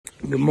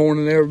Good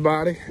morning,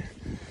 everybody.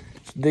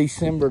 It's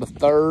December the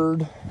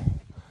 3rd.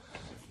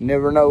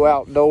 Never Know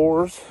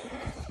Outdoors.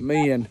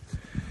 Me and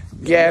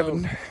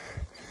Gavin,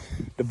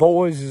 the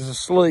boys is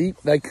asleep.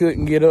 They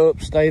couldn't get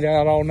up, stayed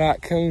out all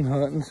night coon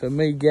hunting. So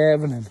me,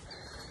 Gavin, and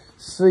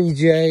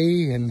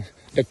CJ and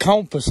the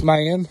Compass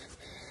Man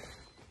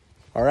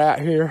are out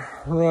here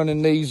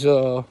running these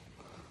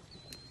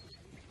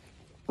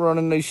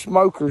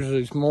smokers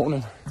this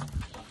morning.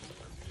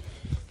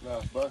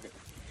 Nice bucket.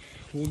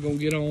 We're gonna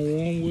get on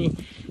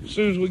one. As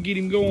soon as we get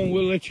him going,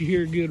 we'll let you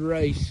hear a good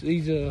race.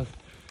 These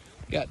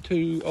got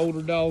two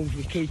older dogs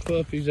with two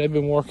puppies. They've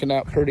been working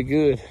out pretty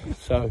good.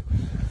 So,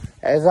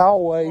 as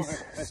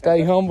always,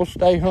 stay humble,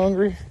 stay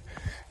hungry,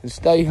 and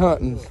stay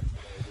hunting.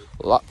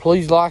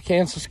 Please like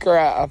and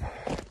subscribe.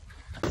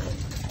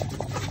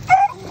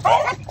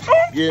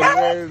 Getting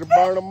ready to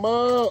burn them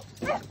up.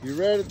 You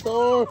ready,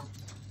 Thor?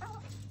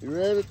 You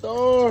ready,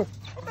 Thor?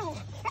 You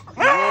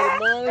ready,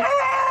 Money?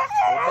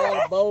 What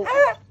about a boat?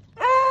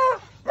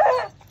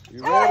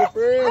 You ready,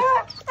 Fred?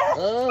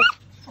 Huh?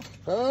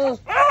 Huh?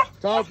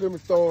 Talk to me,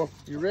 Thor.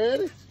 You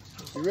ready?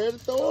 You ready,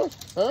 Thor?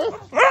 Huh?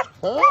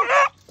 Huh?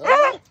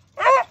 Huh?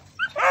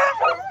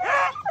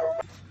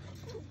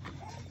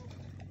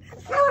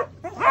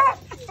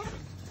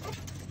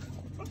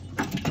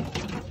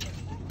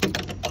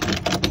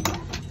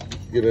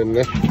 Get in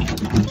there.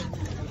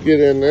 Get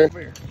in there. Let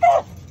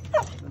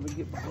me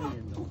get my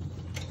hand on.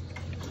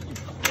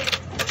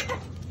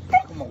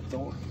 Come on,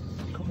 Thor.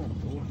 Come on,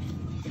 Thor.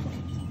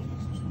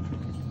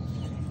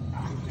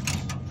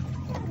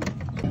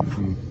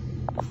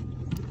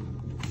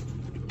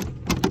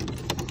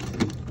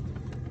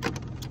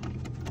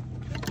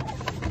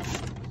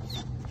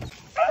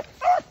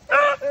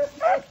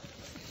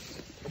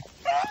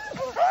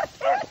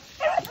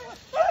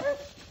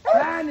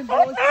 Find him,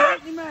 boys.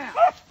 Take him out.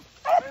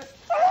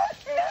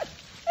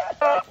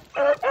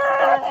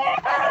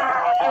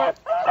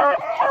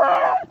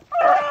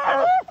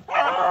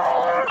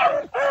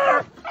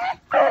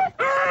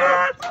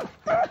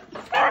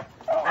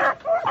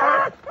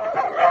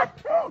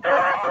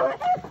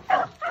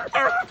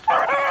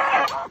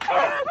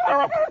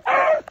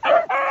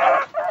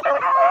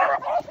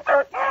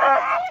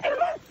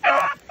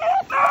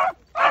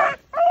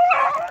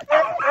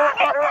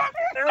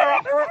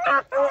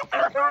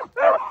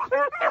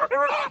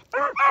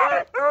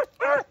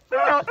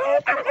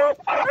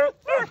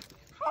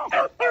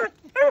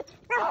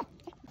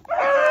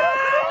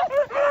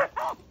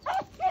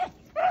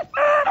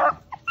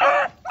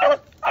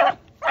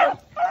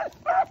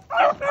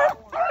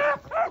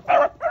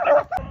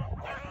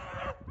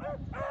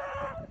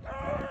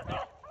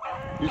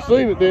 You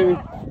seen it, didn't you?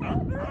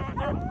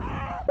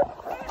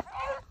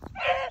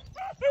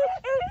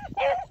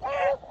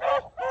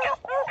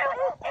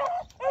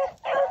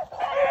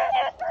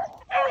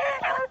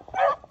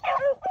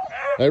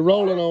 They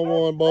rolling on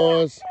one,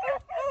 boys.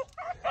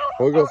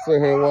 We're gonna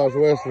sit here and watch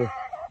Wesley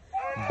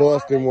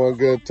bust him one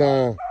good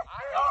time.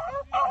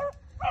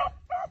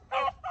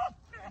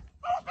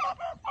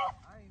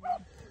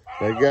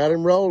 They got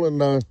him rolling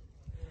now.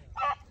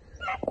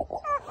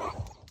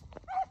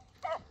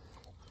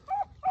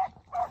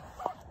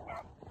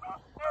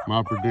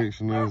 My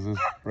prediction is this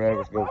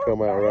rabbit's gonna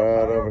come out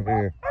right over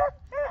here.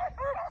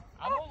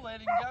 I'm gonna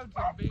let him go to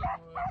the big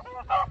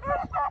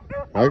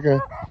woods. Okay.